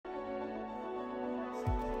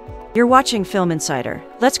You're watching Film Insider.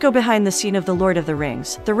 Let's go behind the scene of The Lord of the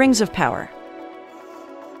Rings, The Rings of Power.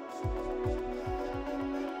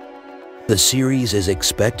 The series is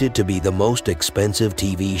expected to be the most expensive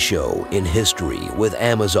TV show in history, with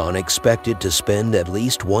Amazon expected to spend at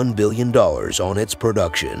least $1 billion on its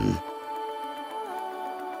production.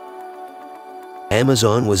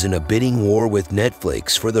 Amazon was in a bidding war with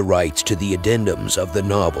Netflix for the rights to the addendums of the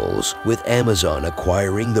novels, with Amazon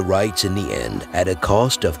acquiring the rights in the end at a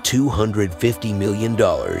cost of $250 million.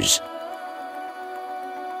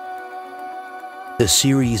 The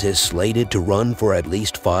series is slated to run for at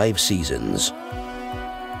least 5 seasons.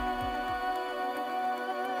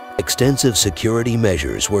 Extensive security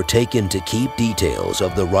measures were taken to keep details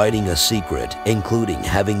of the writing a secret, including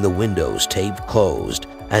having the windows taped closed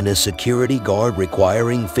and a security guard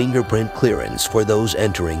requiring fingerprint clearance for those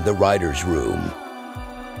entering the writer's room.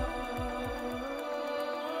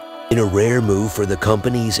 In a rare move for the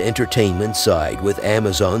company's entertainment side with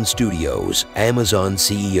Amazon Studios, Amazon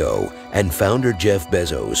CEO and founder Jeff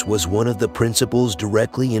Bezos was one of the principals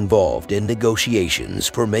directly involved in negotiations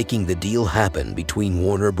for making the deal happen between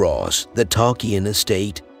Warner Bros., the Tolkien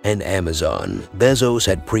estate, and Amazon. Bezos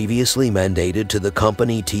had previously mandated to the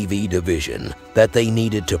company TV division that they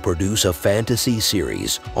needed to produce a fantasy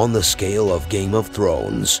series on the scale of Game of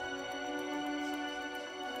Thrones.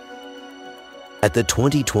 At the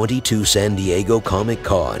 2022 San Diego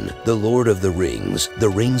Comic-Con, The Lord of the Rings, The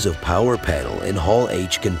Rings of Power panel in Hall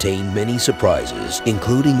H contained many surprises,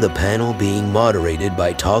 including the panel being moderated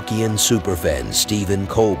by Tolkien superfan Stephen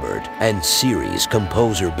Colbert and series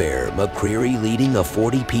composer Bear McCreary leading a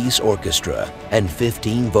 40-piece orchestra and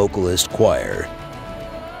 15-vocalist choir.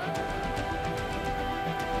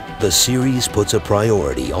 The series puts a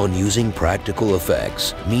priority on using practical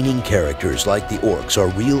effects, meaning characters like the orcs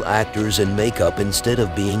are real actors and makeup instead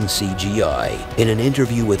of being CGI. In an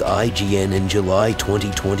interview with IGN in July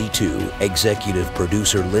 2022, executive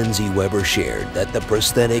producer Lindsay Weber shared that the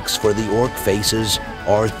prosthetics for the orc faces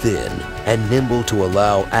are thin and nimble to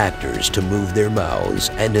allow actors to move their mouths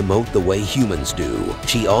and emote the way humans do.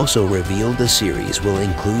 She also revealed the series will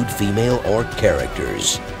include female orc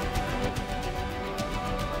characters.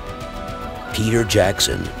 Peter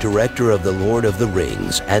Jackson, director of The Lord of the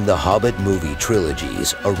Rings and the Hobbit movie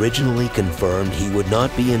trilogies, originally confirmed he would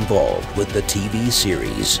not be involved with the TV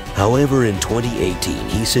series. However, in 2018,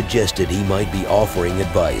 he suggested he might be offering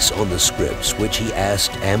advice on the scripts, which he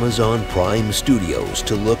asked Amazon Prime Studios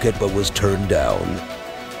to look at but was turned down.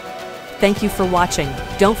 Thank you for watching.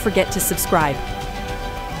 Don't forget to subscribe.